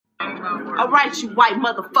Alright, you white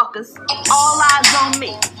motherfuckers. All eyes on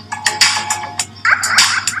me.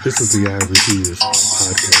 This is the I Refuse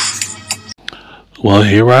podcast. Well,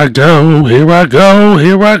 here I go.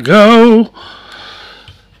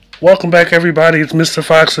 Welcome back, everybody. It's Mr.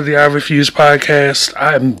 Fox of the I Refuse podcast.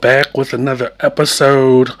 I'm back with another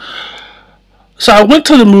episode. So I went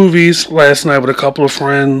to the movies last night with a couple of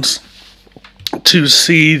friends to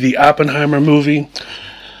see the Oppenheimer movie,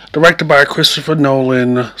 directed by Christopher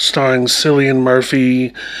Nolan, starring Cillian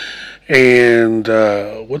Murphy and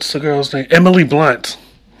what's the girl's name? Emily Blunt.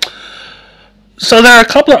 So there are a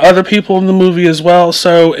couple of other people in the movie as well.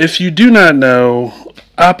 So if you do not know,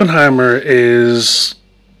 Oppenheimer is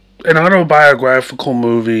an autobiographical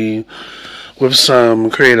movie with some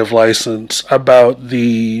creative license about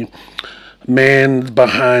the man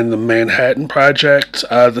behind the Manhattan Project,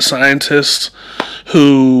 the scientist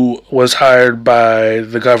who was hired by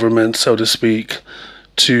the government, so to speak,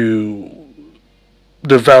 to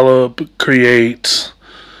develop, create,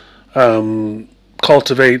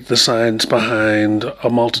 cultivate the science behind a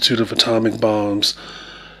multitude of atomic bombs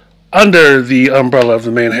under the umbrella of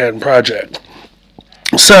the Manhattan Project.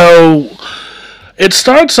 So it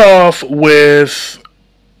starts off with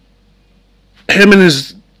him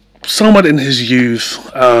somewhat in his youth,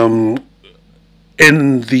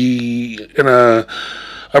 in a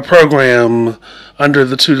program under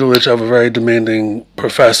the tutelage of a very demanding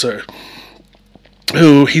professor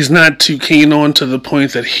who he's not too keen on, to the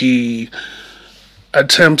point that he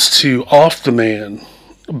attempts to off the man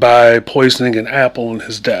by poisoning an apple on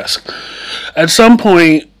his desk. At some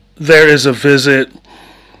point, there is a visit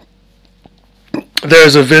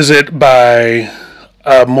by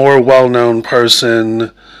a more well-known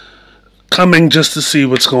person coming just to see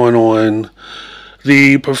what's going on.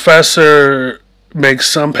 The professor makes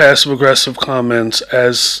some passive-aggressive comments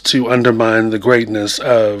as to undermine the greatness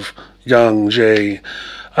of young J.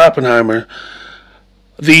 Oppenheimer.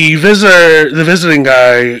 The visiting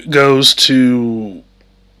guy goes for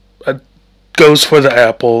the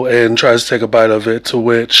apple and tries to take a bite of it, to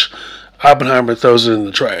which Oppenheimer throws it in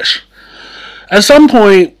the trash. At some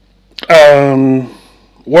point,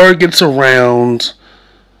 word gets around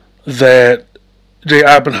that J.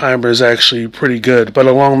 Oppenheimer is actually pretty good, but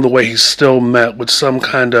along the way he's still met with some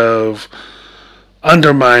kind of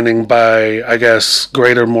undermining by, I guess,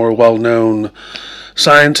 greater, more well-known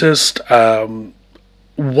scientist.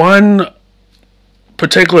 One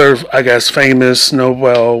particular, I guess, famous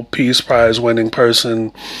Nobel Peace Prize winning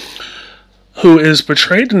person who is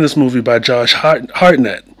portrayed in this movie by Josh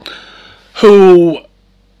Hartnett, who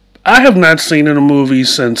I have not seen in a movie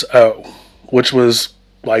since which was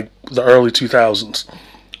like the early 2000s.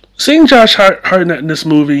 Seeing Josh Hartnett in this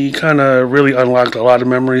movie kind of really unlocked a lot of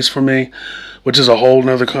memories for me, which is a whole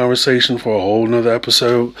nother conversation for a whole nother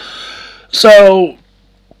episode. So,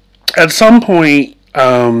 at some point,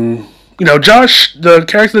 the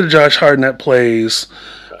character that Josh Hartnett plays,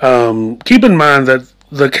 keep in mind that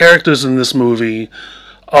the characters in this movie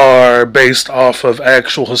are based off of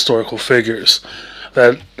actual historical figures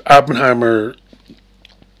that Oppenheimer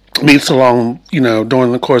meets along,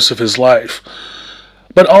 during the course of his life.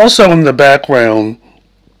 But also in the background,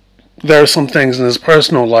 there are some things in his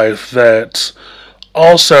personal life that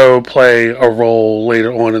also play a role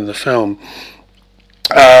later on in the film.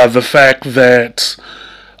 The fact that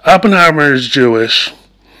Oppenheimer is Jewish,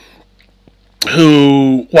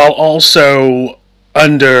 who, while also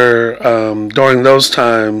during those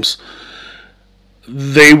times,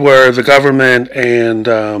 the government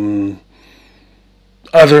and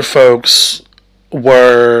other folks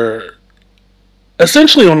were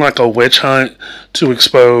essentially on like a witch hunt to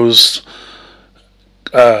expose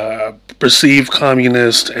perceived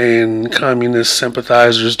communist and communist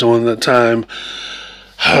sympathizers during that time.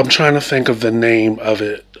 I'm trying to think of the name of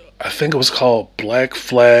it. I think it was called Black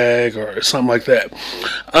Flag or something like that.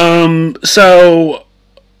 So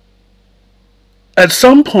at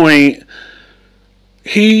some point,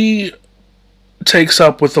 he takes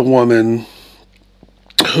up with a woman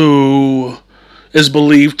who is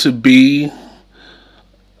believed to be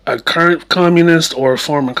a current communist or a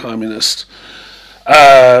former communist.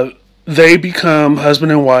 They become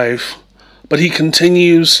husband and wife, but he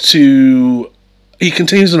continues an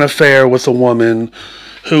affair with a woman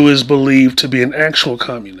who is believed to be an actual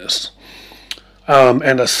communist,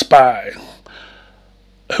 and a spy,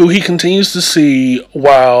 who he continues to see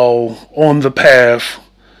while on the path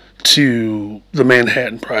to the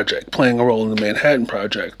Manhattan Project, playing a role in the Manhattan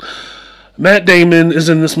Project. Matt Damon is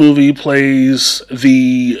in this movie, plays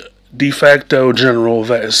the de facto general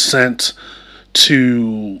that is sent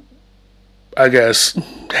to, I guess,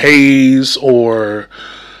 haze or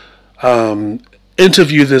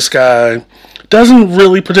interview this guy, doesn't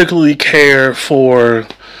really particularly care for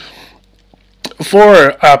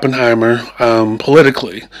Oppenheimer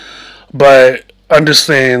politically, but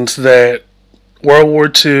understands that World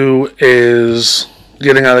War II is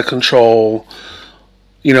getting out of control.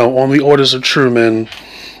 On the orders of Truman,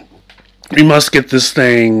 we must get this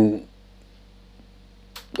thing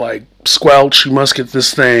squelched. We must get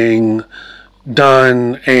this thing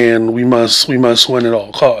done, and we must win at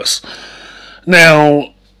all costs.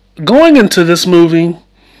 Now, going into this movie,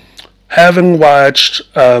 having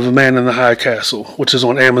watched The Man in the High Castle, which is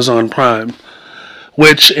on Amazon Prime,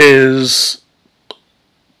 which is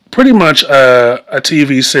pretty much a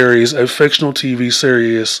TV series, a fictional TV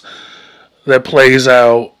series that plays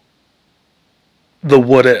out the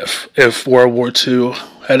what if World War II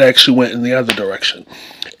had actually went in the other direction.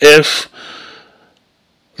 If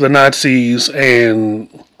the Nazis and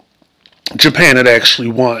Japan had actually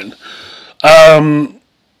won.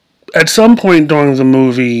 At some point during the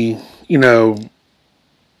movie, the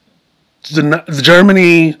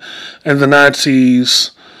Germany and the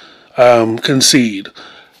Nazis concede,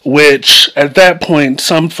 which at that point,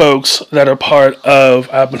 some folks that are part of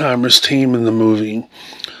Oppenheimer's team in the movie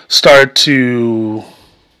start to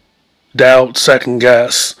doubt, second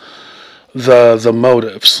guess the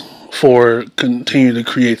motives for continue to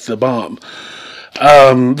create the bomb.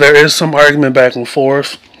 There is some argument back and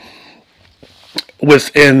forth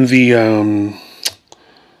within the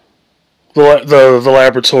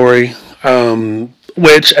laboratory,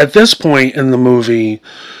 which at this point in the movie,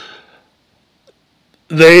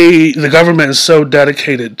 the government is so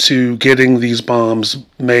dedicated to getting these bombs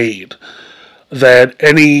made that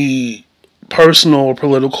any personal or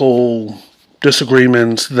political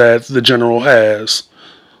disagreements that the general has,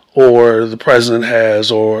 or the president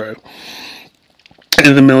has, or any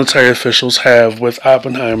of the military officials have with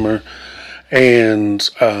Oppenheimer, and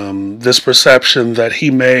this perception that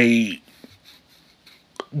he may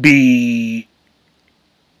be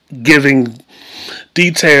giving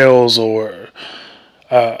details or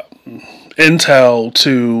intel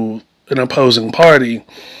to an opposing party,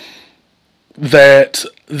 that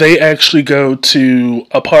they actually go to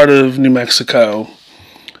a part of New Mexico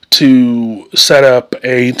to set up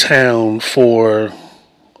a town for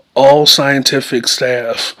all scientific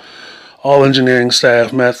staff, all engineering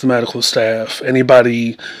staff, mathematical staff,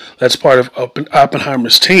 anybody that's part of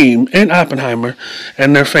Oppenheimer's team in Oppenheimer,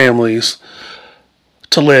 and their families,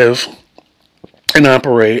 to live and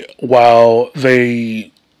operate while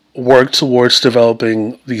they work towards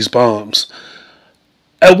developing these bombs.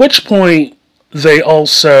 At which point, they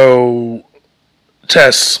also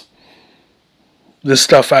test this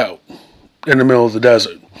stuff out in the middle of the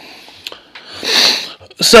desert.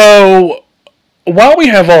 So, while we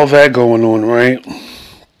have all that going on, right,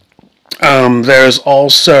 there's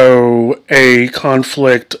also a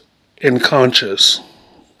conflict in conscience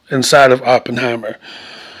inside of Oppenheimer.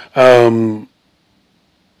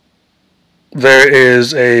 There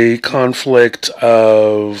is a conflict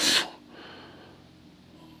of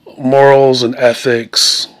morals and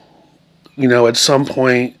ethics, at some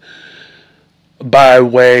point, by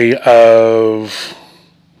way of,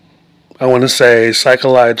 I want to say,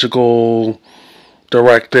 psychological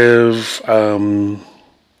directive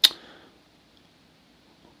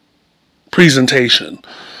presentation.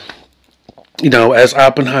 As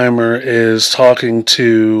Oppenheimer is talking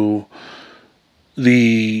to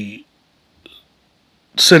the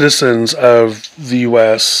citizens of the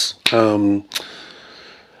U.S.,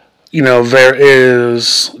 there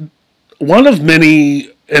is one of many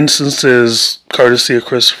instances, courtesy of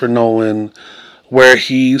Christopher Nolan, where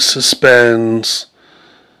he suspends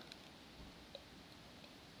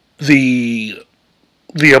the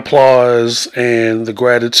applause and the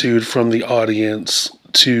gratitude from the audience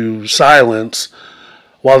to silence,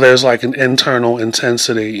 while there's like an internal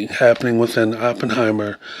intensity happening within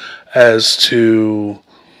Oppenheimer as to,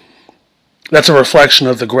 that's a reflection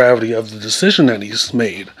of the gravity of the decision that he's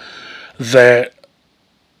made. That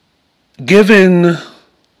given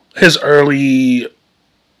his early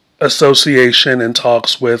association and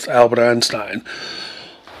talks with Albert Einstein,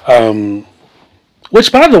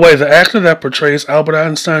 which, by the way, the actor that portrays Albert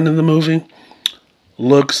Einstein in the movie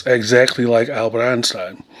looks exactly like Albert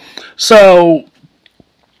Einstein. So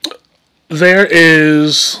there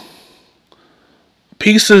is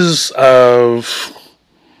pieces of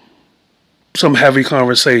some heavy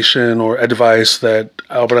conversation or advice that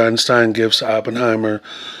Albert Einstein gives to Oppenheimer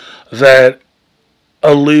that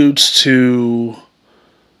alludes to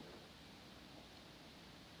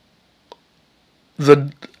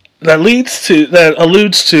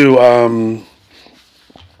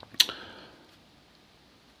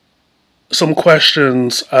some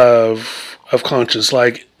questions of conscience.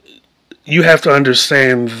 Like, you have to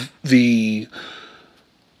understand the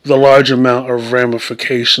large amount of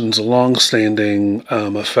ramifications, long-standing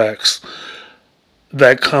effects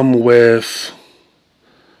that come with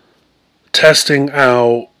testing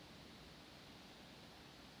out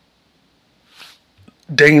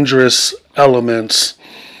dangerous elements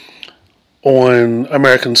on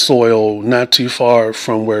American soil, not too far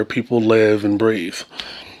from where people live and breathe.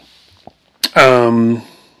 And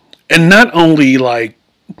not only like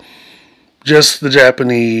just the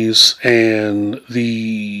Japanese and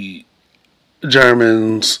the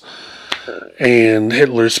Germans and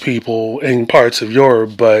Hitler's people in parts of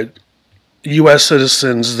Europe, but U.S.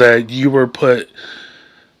 citizens that you were put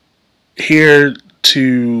here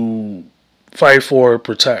to fight for or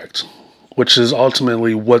protect, which is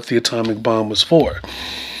ultimately what the atomic bomb was for.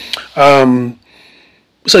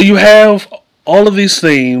 So you have all of these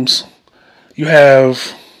themes. You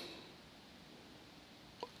have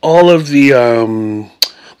all of the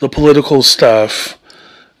political stuff,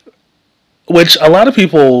 which a lot of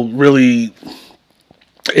people really,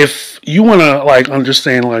 if you want to like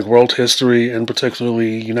understand like world history and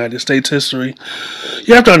particularly United States history,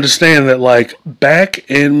 you have to understand that like back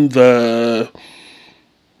in the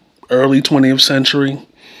early 20th century,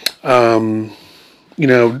 you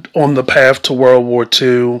know, on the path to World War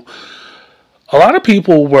II, a lot of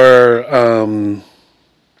people were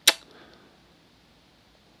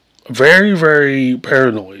very, very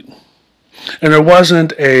paranoid. And there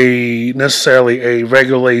wasn't necessarily a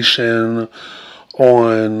regulation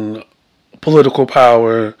on political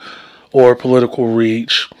power or political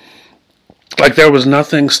reach. Like, there was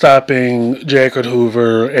nothing stopping J. Edgar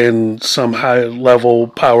Hoover and some high-level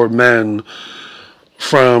power men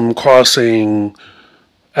from crossing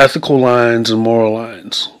ethical lines and moral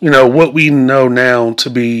lines. You know, what we know now to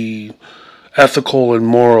be ethical and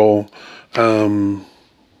moral,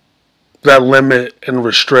 that limit and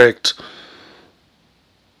restrict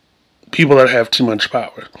people that have too much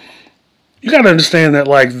power. You got to understand that,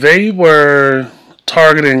 like, they were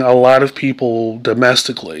targeting a lot of people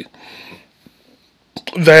domestically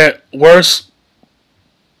that were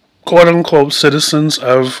quote-unquote citizens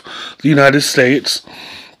of the United States.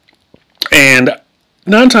 And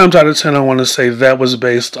 9 times out of 10, I want to say that was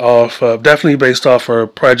definitely based off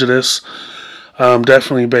of prejudice,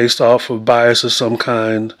 definitely based off of bias of some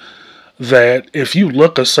kind, that if you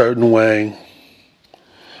look a certain way,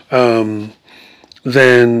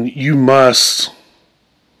 then you must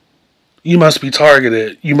be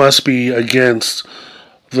targeted. You must be against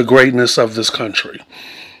the greatness of this country.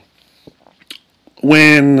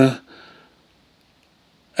 When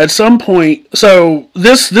at some point, so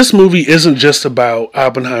this movie isn't just about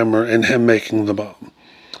Oppenheimer and him making the bomb.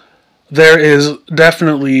 There is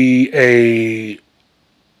definitely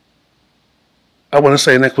I want to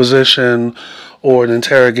say an inquisition or an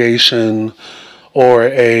interrogation or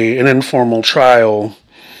an informal trial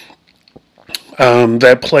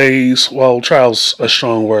that plays, well, trial's a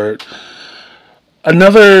strong word.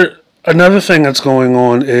 Another thing that's going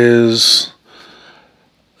on is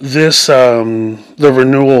this, the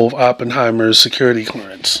renewal of Oppenheimer's security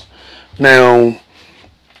clearance. Now,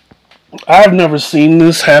 I've never seen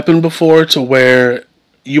this happen before, to where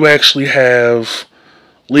you actually have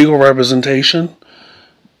legal representation.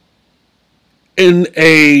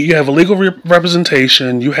 You have a legal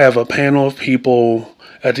representation, you have a panel of people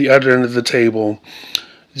at the other end of the table.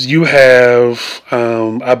 You have,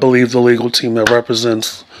 I believe, the legal team that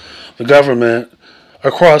represents the government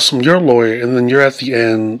across from your lawyer, and then you're at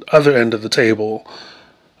the other end of the table,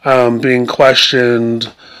 being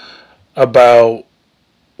questioned about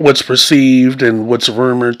what's perceived and what's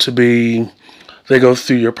rumored to be. They go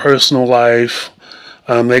through your personal life.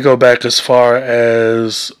 They go back as far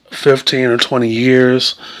as 15 or 20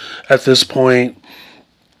 years at this point.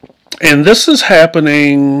 And this is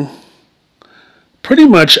happening pretty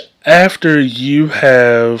much after the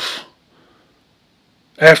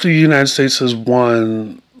United States has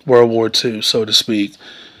won World War II, so to speak.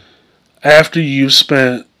 After you've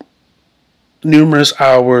spent numerous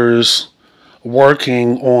hours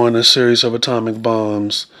working on a series of atomic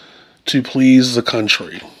bombs to please the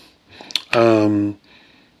country.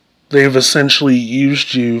 They've essentially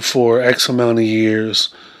used you for X amount of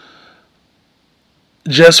years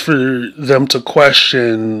just for them to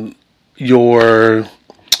question your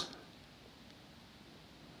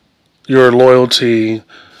loyalty,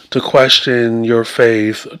 to question your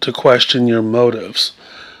faith, to question your motives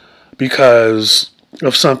because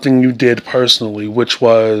of something you did personally, which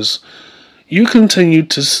was you continued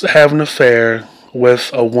to have an affair with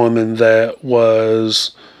a woman that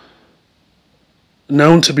was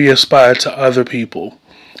known to be a spy to other people,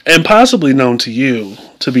 and possibly known to you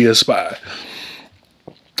to be a spy.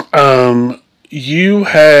 You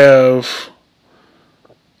have,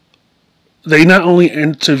 they not only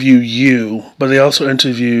interview you, but they also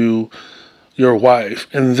interview your wife,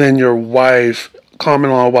 and then your wife,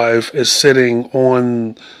 common law wife, is sitting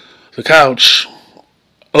on the couch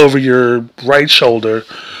over your right shoulder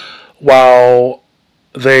while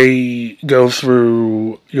they go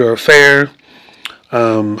through your affair,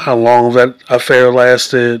 how long that affair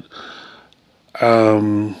lasted,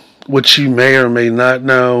 which you may or may not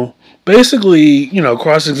know. Basically,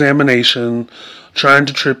 cross-examination, trying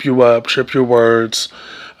to trip you up, trip your words,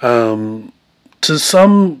 to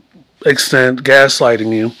some extent,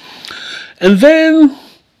 gaslighting you. And then,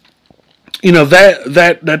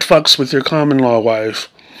 that fucks with your common law wife.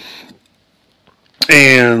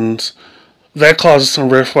 And that causes some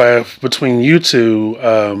riffraff between you two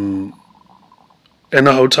in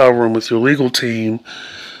a hotel room with your legal team.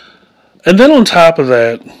 And then on top of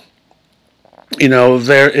that,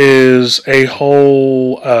 there is a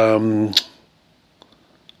whole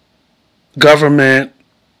government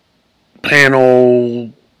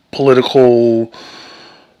panel, political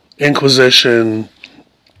inquisition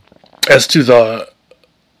as to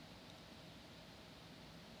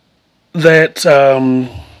that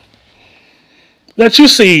you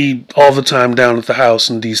see all the time down at the house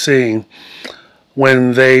in DC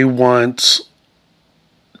when they want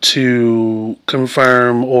to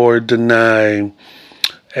confirm or deny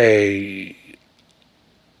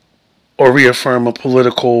or reaffirm a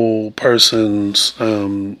political person's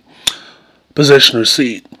position or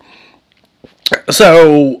seat.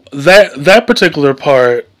 So that particular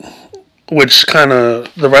part, which kind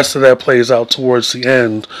of the rest of that plays out towards the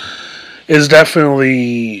end, is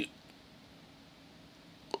definitely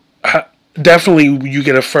you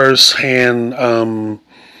get a first-hand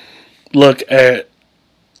look at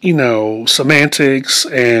semantics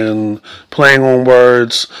and playing on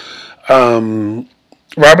words.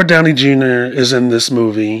 Robert Downey Jr. is in this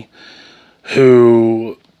movie,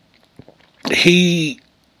 who I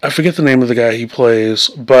forget the name of the guy he plays,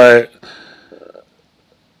 but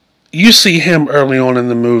you see him early on in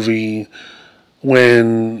the movie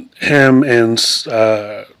when him and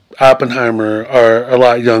Oppenheimer are a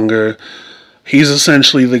lot younger. He's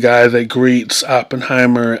essentially the guy that greets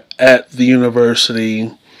Oppenheimer at the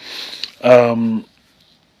university, where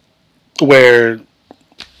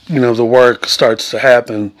the work starts to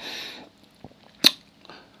happen.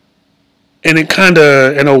 And it kind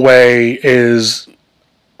of, in a way, is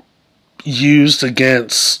used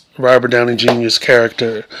against Robert Downey Jr.'s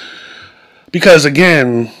character. Because,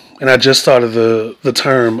 again, and I just thought of the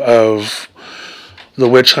term of the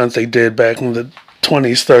witch hunt they did back in the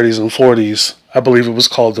 20s, 30s, and 40s. I believe it was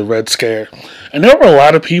called the Red Scare. And there were a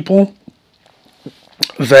lot of people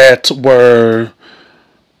that were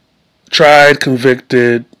tried,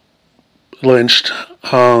 convicted, lynched,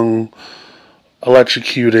 hung,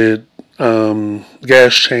 electrocuted,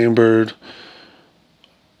 gas chambered,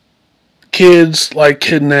 kids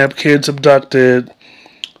kidnapped, kids abducted,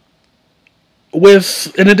 and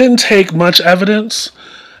it didn't take much evidence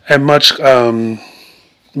and much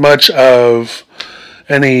of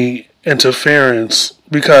any interference,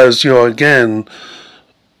 because again,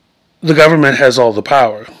 the government has all the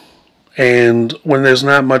power, and when there's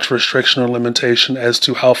not much restriction or limitation as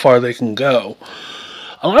to how far they can go,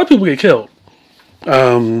 a lot of people get killed.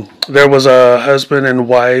 There was a husband and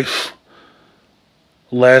wife,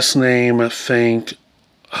 last name I think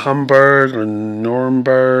Humberg or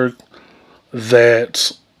Nuremberg,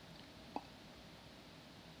 that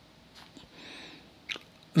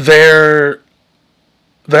that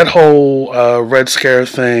whole Red Scare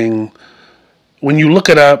thing, when you look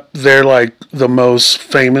it up, they're like the most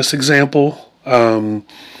famous example,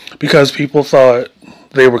 because people thought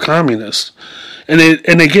they were communists. And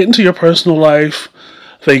they get into your personal life,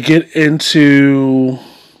 they get into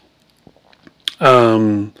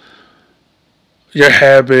your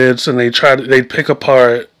habits, and they pick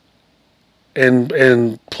apart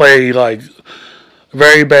and play like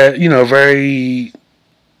very bad, very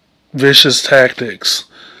vicious tactics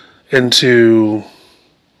into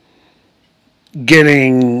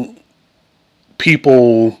getting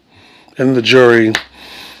people in the jury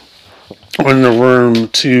or in the room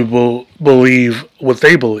to believe what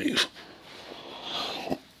they believe.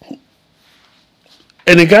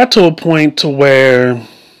 And it got to a point to where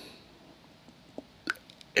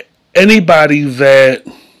anybody that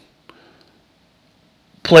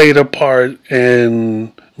played a part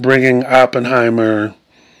in bringing Oppenheimer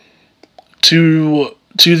to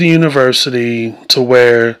the university to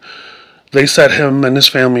where they set him and his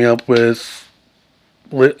family up with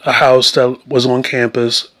a house that was on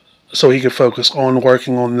campus so he could focus on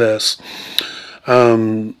working on this.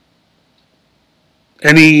 Any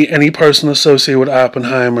person associated with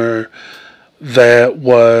Oppenheimer that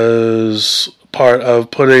was part of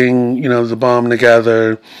putting, the bomb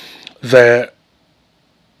together, that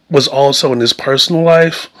was also in his personal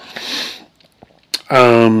life,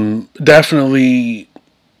 definitely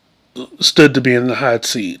stood to be in the hot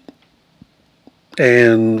seat.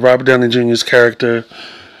 And Robert Downey Jr.'s character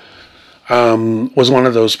was one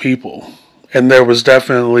of those people. And there was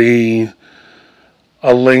definitely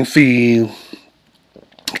a lengthy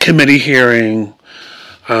committee hearing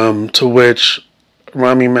to which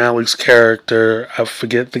Rami Malek's character, I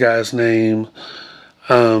forget the guy's name,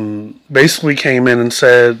 basically came in and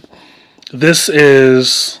said, this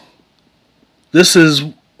is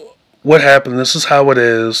what happened. This is how it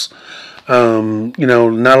is.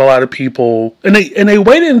 Not a lot of people, and they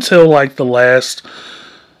waited until like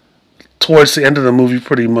towards the end of the movie,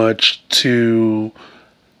 pretty much, to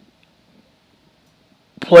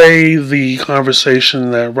play the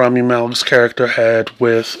conversation that Rami Malek's character had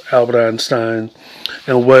with Albert Einstein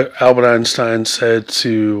and what Albert Einstein said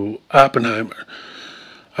to Oppenheimer.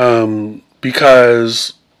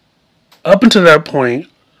 Because up until that point,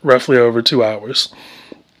 roughly over 2 hours,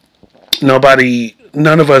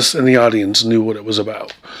 none of us in the audience knew what it was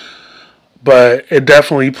about. But it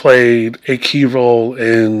definitely played a key role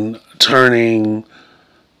in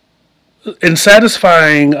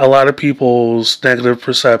satisfying a lot of people's negative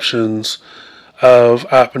perceptions of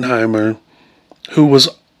Oppenheimer, who was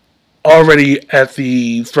already at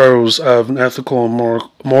the throes of an ethical and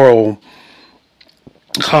moral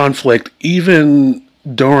conflict, even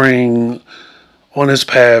on his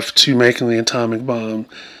path to making the atomic bomb,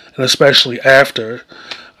 and especially after,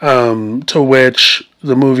 to which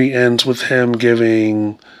the movie ends with him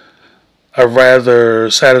giving a rather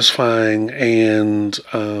satisfying and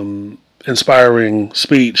inspiring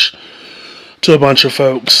speech to a bunch of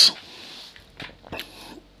folks.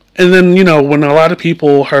 And then, when a lot of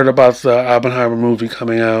people heard about the Oppenheimer movie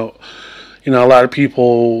coming out, a lot of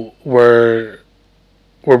people were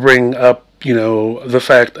bringing up, the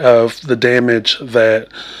fact of the damage that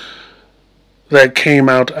came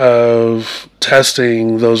out of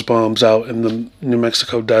testing those bombs out in the New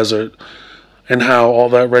Mexico desert, and how all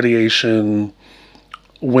that radiation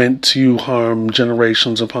went to harm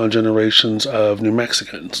generations upon generations of New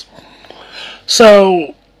Mexicans.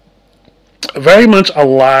 So, very much a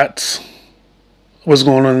lot was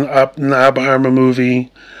going on in the Oppenheimer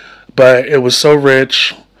movie, but it was so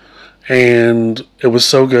rich and it was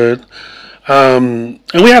so good. And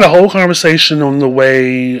we had a whole conversation on the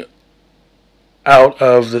way out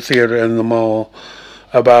of the theater and the mall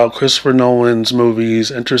about Christopher Nolan's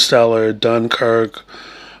movies, Interstellar, Dunkirk,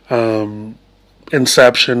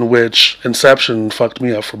 Inception, which Inception fucked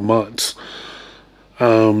me up for months.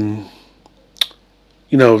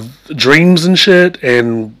 Dreams and shit,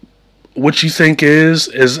 and what you think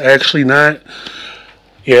is actually not.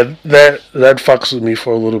 Yeah, that fucks with me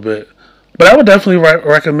for a little bit. But I would definitely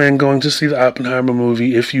recommend going to see the Oppenheimer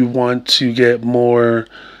movie if you want to get more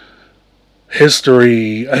a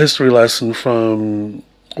history lesson from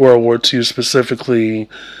World War II, specifically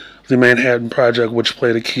the Manhattan Project, which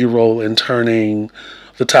played a key role in turning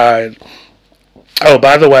the tide. Oh,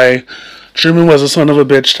 by the way, Truman was a son of a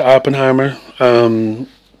bitch to Oppenheimer.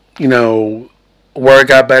 Word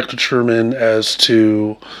got back to Truman as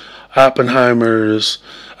to Oppenheimer's,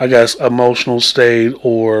 I guess, emotional state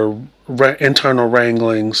or internal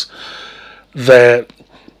wranglings, that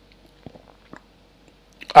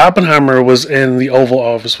Oppenheimer was in the Oval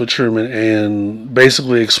Office with Truman and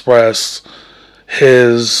basically expressed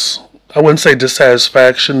his, I wouldn't say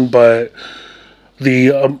dissatisfaction, but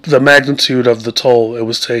the magnitude of the toll it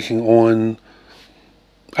was taking on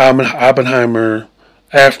Oppenheimer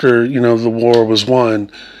after, the war was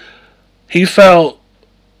won. He felt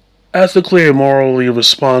ethically and morally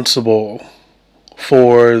responsible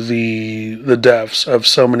for the deaths of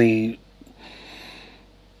so many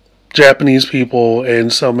Japanese people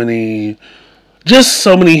and so many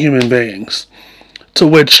human beings. To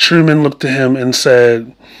which Truman looked at him and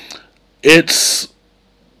said, "It's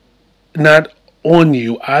not on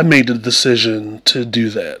you. I made the decision to do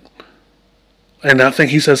that." And I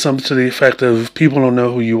think he said something to the effect of, "People don't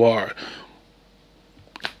know who you are."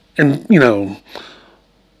 And, in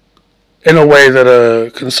a way that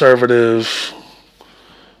a conservative,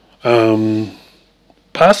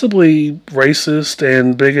 possibly racist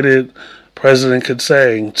and bigoted president could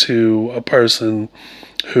say to a person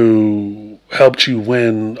who helped you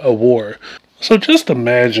win a war. So just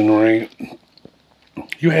imagine, right?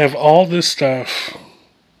 You have all this stuff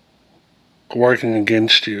working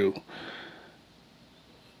against you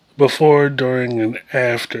before, during, and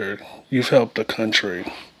after you've helped the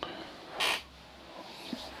country.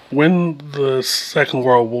 When the Second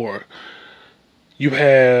World War, you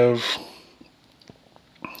have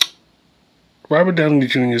Robert Downey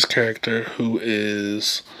Jr.'s character, who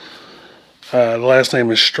is, the last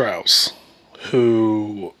name is Strauss,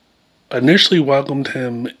 who initially welcomed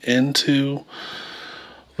him into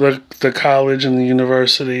the college and the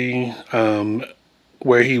university,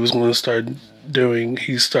 where he was going to start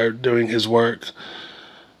doing his work,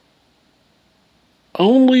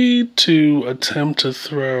 only to attempt to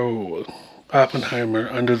throw Oppenheimer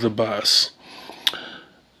under the bus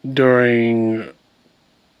during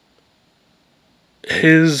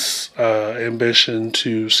his ambition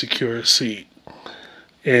to secure a seat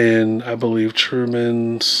in, I believe,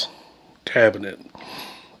 Truman's cabinet.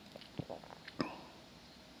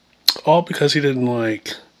 All because he didn't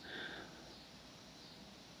like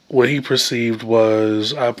what he perceived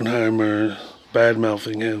was Oppenheimer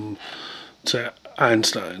bad-mouthing him to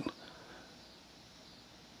Einstein.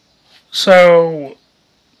 So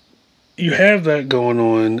you have that going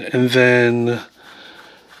on, and then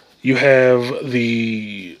you have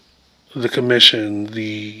the commission,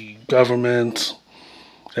 the government,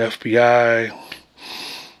 FBI,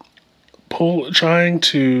 trying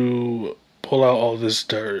to pull out all this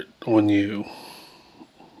dirt on you,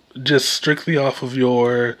 just strictly off of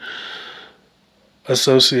your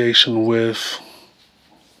association with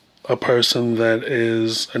a person that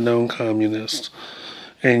is a known communist,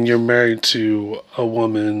 and you're married to a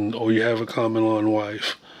woman, or you have a common law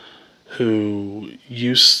wife who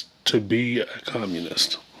used to be a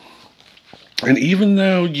communist. And even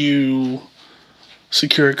though you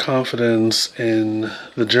secure confidence in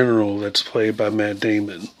the general that's played by Matt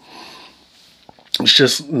Damon, it's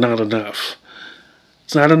just not enough.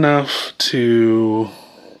 It's not enough to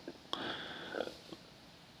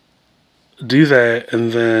do that,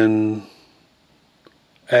 and then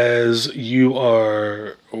as you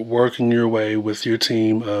are working your way with your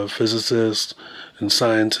team of physicists and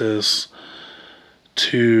scientists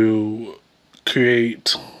to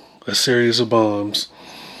create a series of bombs,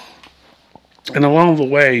 and along the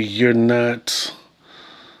way you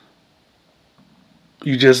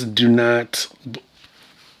just do not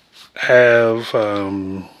have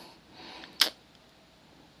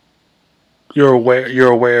you're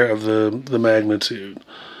aware of the magnitude.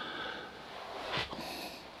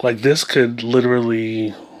 Like, this could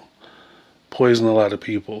literally poison a lot of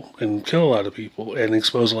people and kill a lot of people and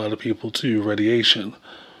expose a lot of people to radiation.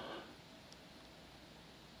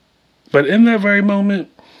 But in that very moment,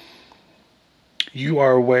 you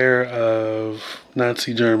are aware of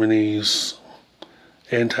Nazi Germany's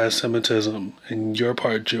anti-Semitism, and you're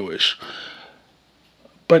part Jewish.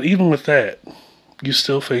 But even with that, you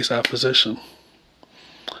still face opposition.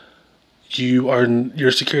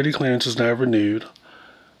 Your security clearance is not renewed.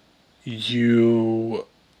 Your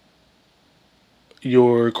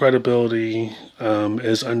credibility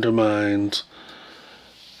is undermined,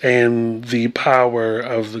 and the power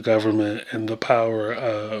of the government and the power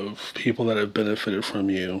of people that have benefited from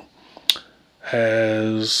you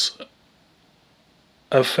has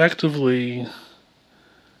effectively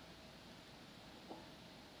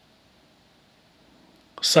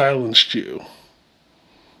silenced you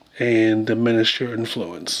and diminished your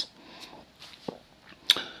influence.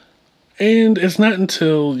 And it's not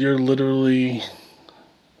until you're literally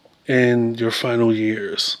in your final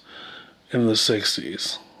years in the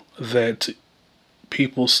 60s that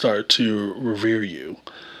people start to revere you.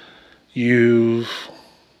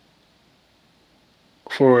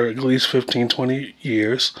 For at least 15, 20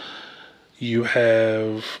 years, you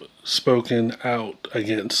have spoken out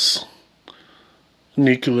against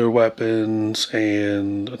nuclear weapons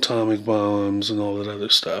and atomic bombs and all that other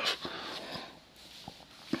stuff.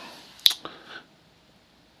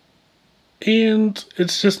 And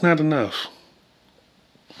it's just not enough.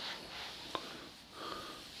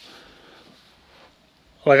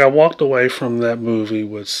 Like, I walked away from that movie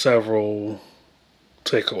with several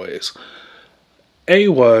takeaways. A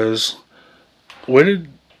was, where did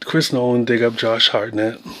Chris Nolan dig up Josh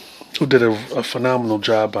Hartnett, who did a phenomenal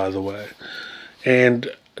job, by the way. And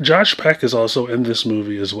Josh Peck is also in this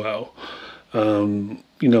movie as well.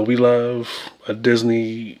 We love a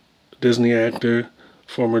Disney actor,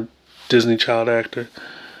 former Disney child actor,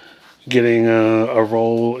 getting a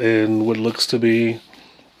role in what looks to be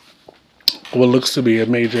a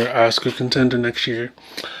major Oscar contender next year.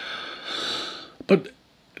 But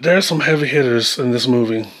there are some heavy hitters in this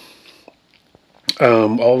movie.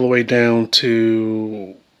 all the way down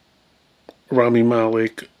to Rami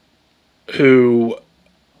Malek, who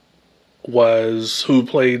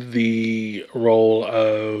played the role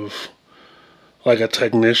of like a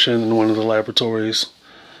technician in one of the laboratories.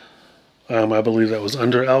 I believe that was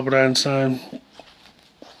under Albert Einstein.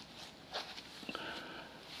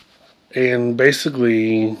 And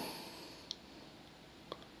basically,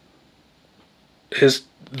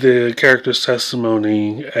 the character's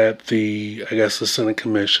testimony at the Senate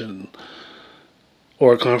commission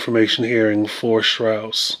or a confirmation hearing for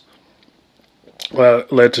Strauss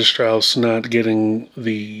led to Strauss not getting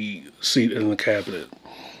the seat in the cabinet,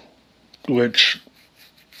 which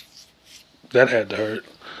that had to hurt.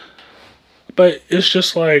 But it's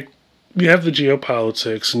just like you have the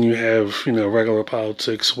geopolitics and you have, regular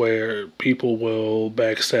politics where people will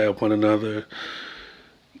backstab one another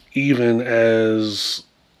even as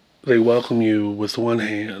they welcome you with one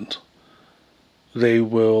hand. They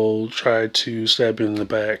will try to stab you in the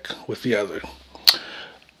back with the other.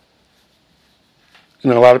 A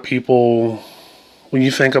lot of people, when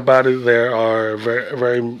you think about it, there are very,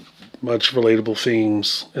 very much relatable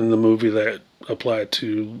themes in the movie that apply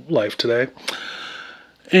to life today.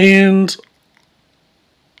 And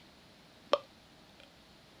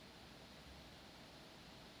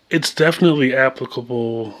it's definitely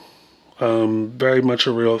applicable, very much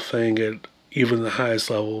a real thing at even the highest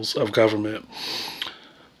levels of government.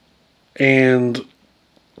 And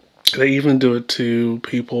they even do it to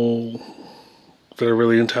people that are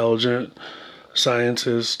really intelligent,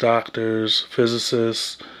 scientists, doctors,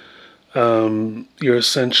 physicists. You're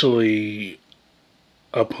essentially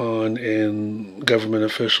a pawn in government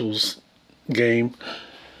officials' game.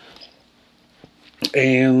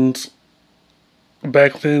 And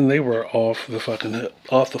back then they were off the fucking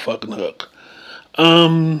hook.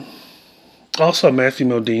 Also Matthew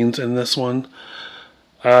Modine's in this one.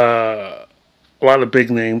 A lot of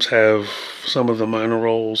big names have some of the minor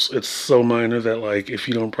roles. It's so minor that, like, if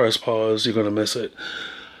you don't press pause, you're gonna miss it.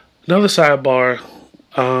 Another sidebar: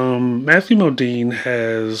 Matthew Modine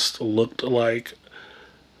has looked like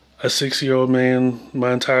a 6-year-old man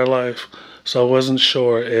my entire life, so I wasn't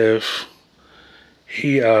sure if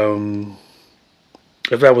he, if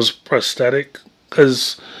that was prosthetic,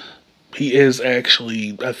 because he is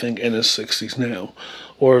actually, I think, in his 60s now,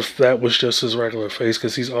 or if that was just his regular face,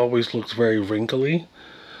 because he's always looked very wrinkly.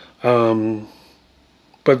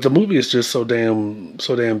 But the movie is just so damn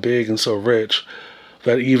big and so rich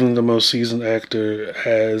that even the most seasoned actor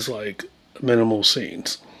has like minimal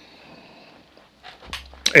scenes.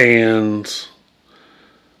 And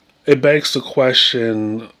it begs the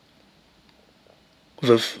question,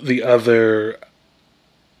 the other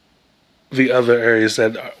areas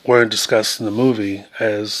that weren't discussed in the movie,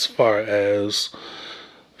 as far as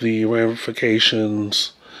the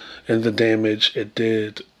ramifications and the damage it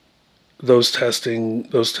did. Those tests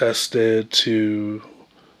did to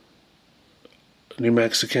New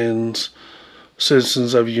Mexicans,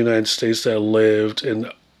 citizens of the United States that lived in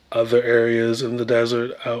other areas in the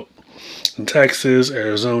desert out in Texas,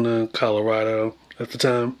 Arizona, Colorado at the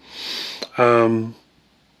time. And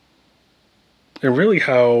really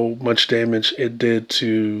how much damage it did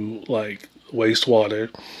to, like,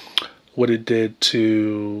 wastewater, what it did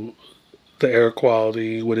to the air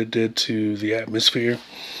quality, what it did to the atmosphere.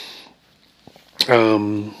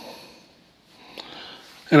 And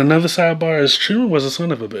another sidebar is Truman was a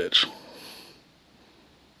son of a bitch.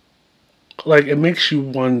 Like, it makes you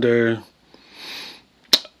wonder,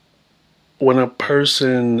 when a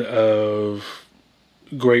person of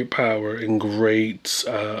great power and great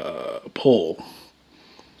pull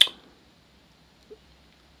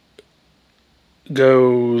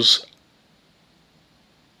goes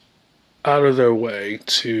out of their way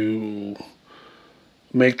to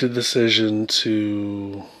make the decision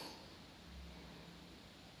to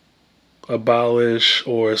abolish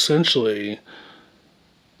or essentially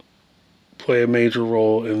play a major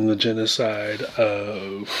role in the genocide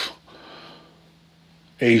of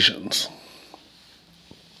Asians.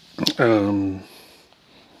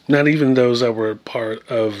 Not even those that were part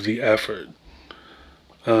of the effort.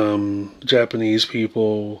 Japanese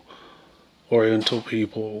people, Oriental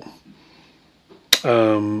people,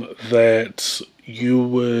 that you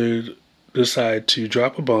would decide to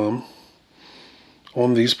drop a bomb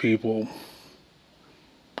on these people.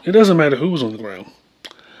 It doesn't matter who was on the ground.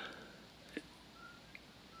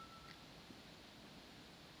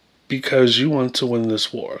 Because you want to win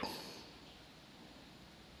this war.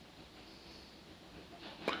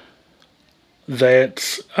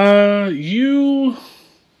 That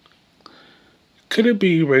could it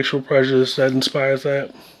be racial prejudice that inspires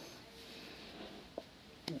that?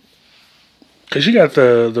 Because you got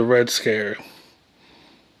the Red Scare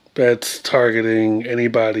that's targeting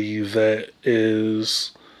anybody that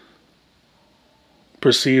is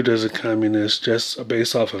perceived as a communist just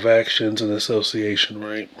based off of actions and association,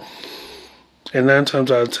 right? And 9 times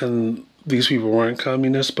out of 10, these people weren't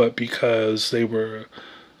communists, but because they were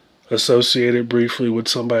associated briefly with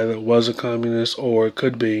somebody that was a communist, or it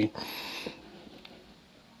could be,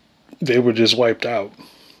 they were just wiped out.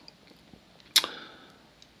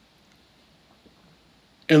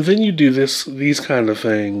 And then you do these kind of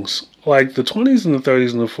things. Like the 20s and the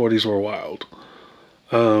 30s and the 40s were wild.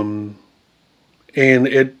 And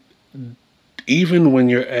it, even when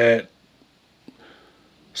you're at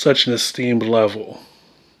such an esteemed level,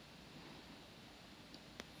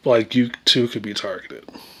 like you too could be targeted.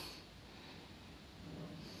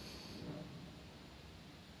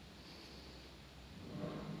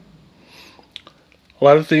 A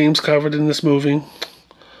lot of themes covered in this movie.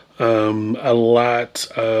 A lot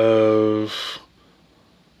of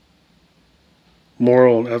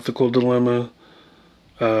moral and ethical dilemma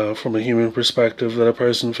from a human perspective that a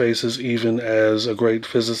person faces, even as a great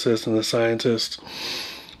physicist and a scientist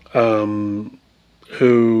who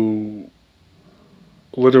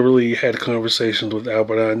literally had conversations with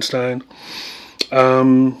Albert Einstein.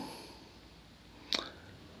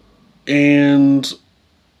 And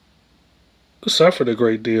suffered a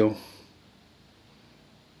great deal.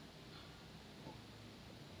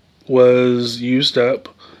 Was used up.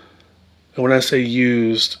 And when I say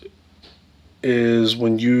used, is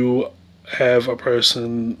when you have a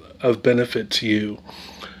person of benefit to you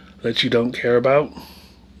that you don't care about,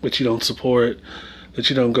 that you don't support, that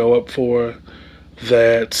you don't go up for,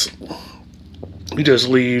 that you just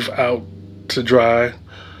leave out to dry.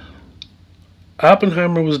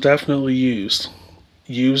 Oppenheimer was definitely used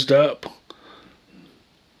up.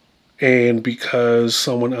 And because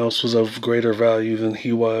someone else was of greater value than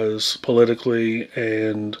he was politically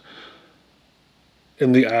and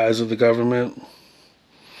in the eyes of the government,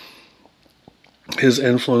 his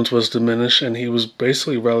influence was diminished, and he was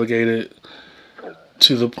basically relegated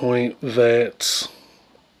to the point that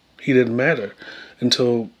he didn't matter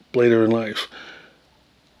until later in life.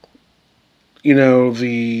 You know,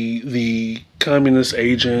 the communist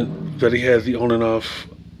agent that he had the on and off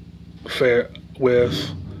affair with,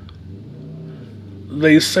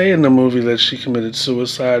 they say in the movie that she committed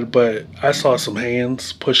suicide, but I saw some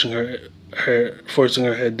hands pushing forcing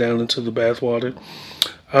her head down into the bathwater.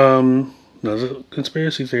 Another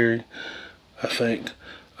conspiracy theory, I think.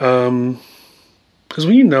 Because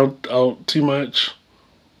when you know too much,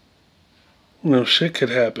 shit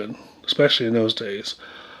could happen, especially in those days.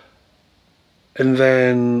 And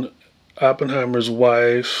then Oppenheimer's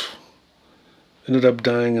wife ended up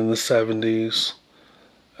dying in the 70s.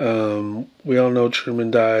 We all know Truman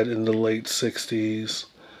died in the late 60s.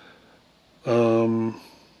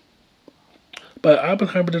 But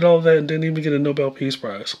Oppenheimer did all of that and didn't even get a Nobel Peace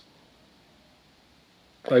Prize.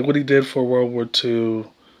 Like, what he did for World War II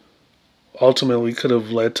ultimately could have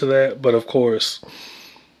led to that. But of course,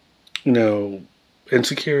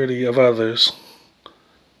 insecurity of others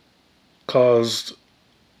caused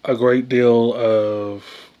a great deal of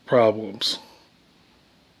problems.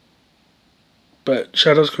 But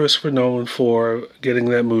shout out to Christopher Nolan for getting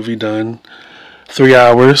that movie done. 3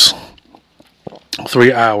 hours.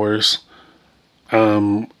 3 hours.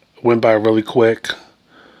 Went by really quick.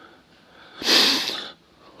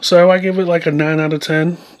 So I give it like a 9 out of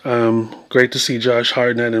 10. Great to see Josh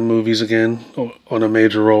Hartnett in movies again on a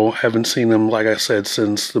major role. Haven't seen him, like I said,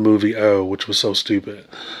 since the movie O, which was so stupid.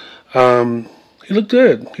 He looked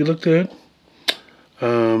good.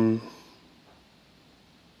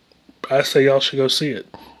 I say y'all should go see it.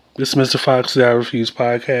 This is Mr. Fox, the I Refuse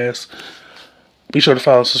podcast. Be sure to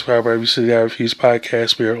follow and subscribe wherever you see the I Refuse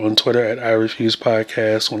podcast. We are on Twitter at I Refuse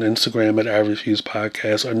Podcast, on Instagram at I Refuse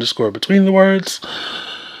Podcast _ between the words.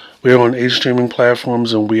 We are on 8 streaming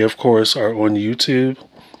platforms, and we, of course, are on YouTube.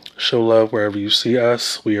 Show love wherever you see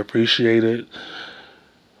us. We appreciate it.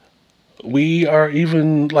 We are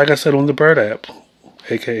even, like I said, on the Bird app,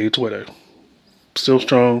 aka Twitter. Still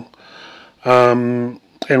strong.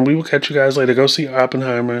 And we will catch you guys later. Go see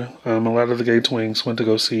Oppenheimer. A lot of the gay twinks went to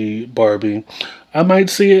go see Barbie. I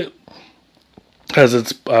might see it because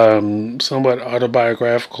it's somewhat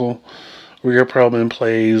autobiographical. Rhea Perlman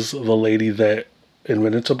plays the lady that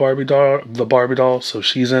invented the Barbie doll, so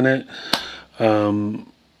she's in it.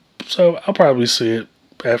 So I'll probably see it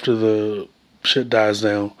after the shit dies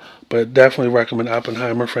down. But definitely recommend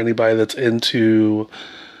Oppenheimer for anybody that's into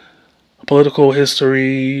political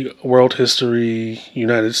history, world history,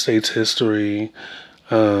 United States history,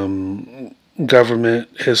 government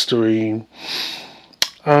history,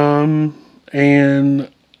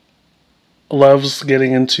 and loves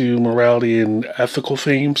getting into morality and ethical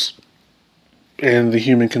themes and the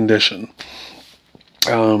human condition.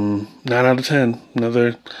 9 out of 10.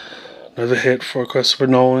 Another hit for Christopher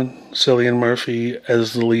Nolan. Cillian Murphy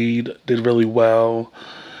as the lead did really well.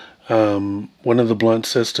 One of the Blunt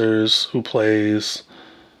sisters, who plays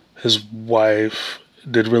his wife,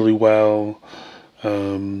 did really well.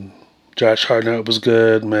 Josh Hartnett was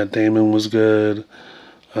good. Matt Damon was good.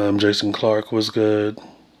 Jason Clarke was good.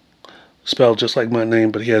 Spelled just like my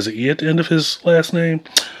name, but he has an E at the end of his last name.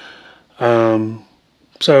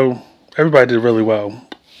 So everybody did really well.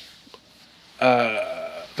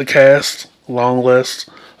 The cast, long list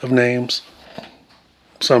of names.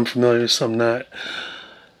 Some familiar, some not.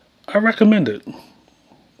 I recommend it.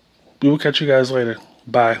 We will catch you guys later.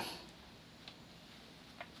 Bye.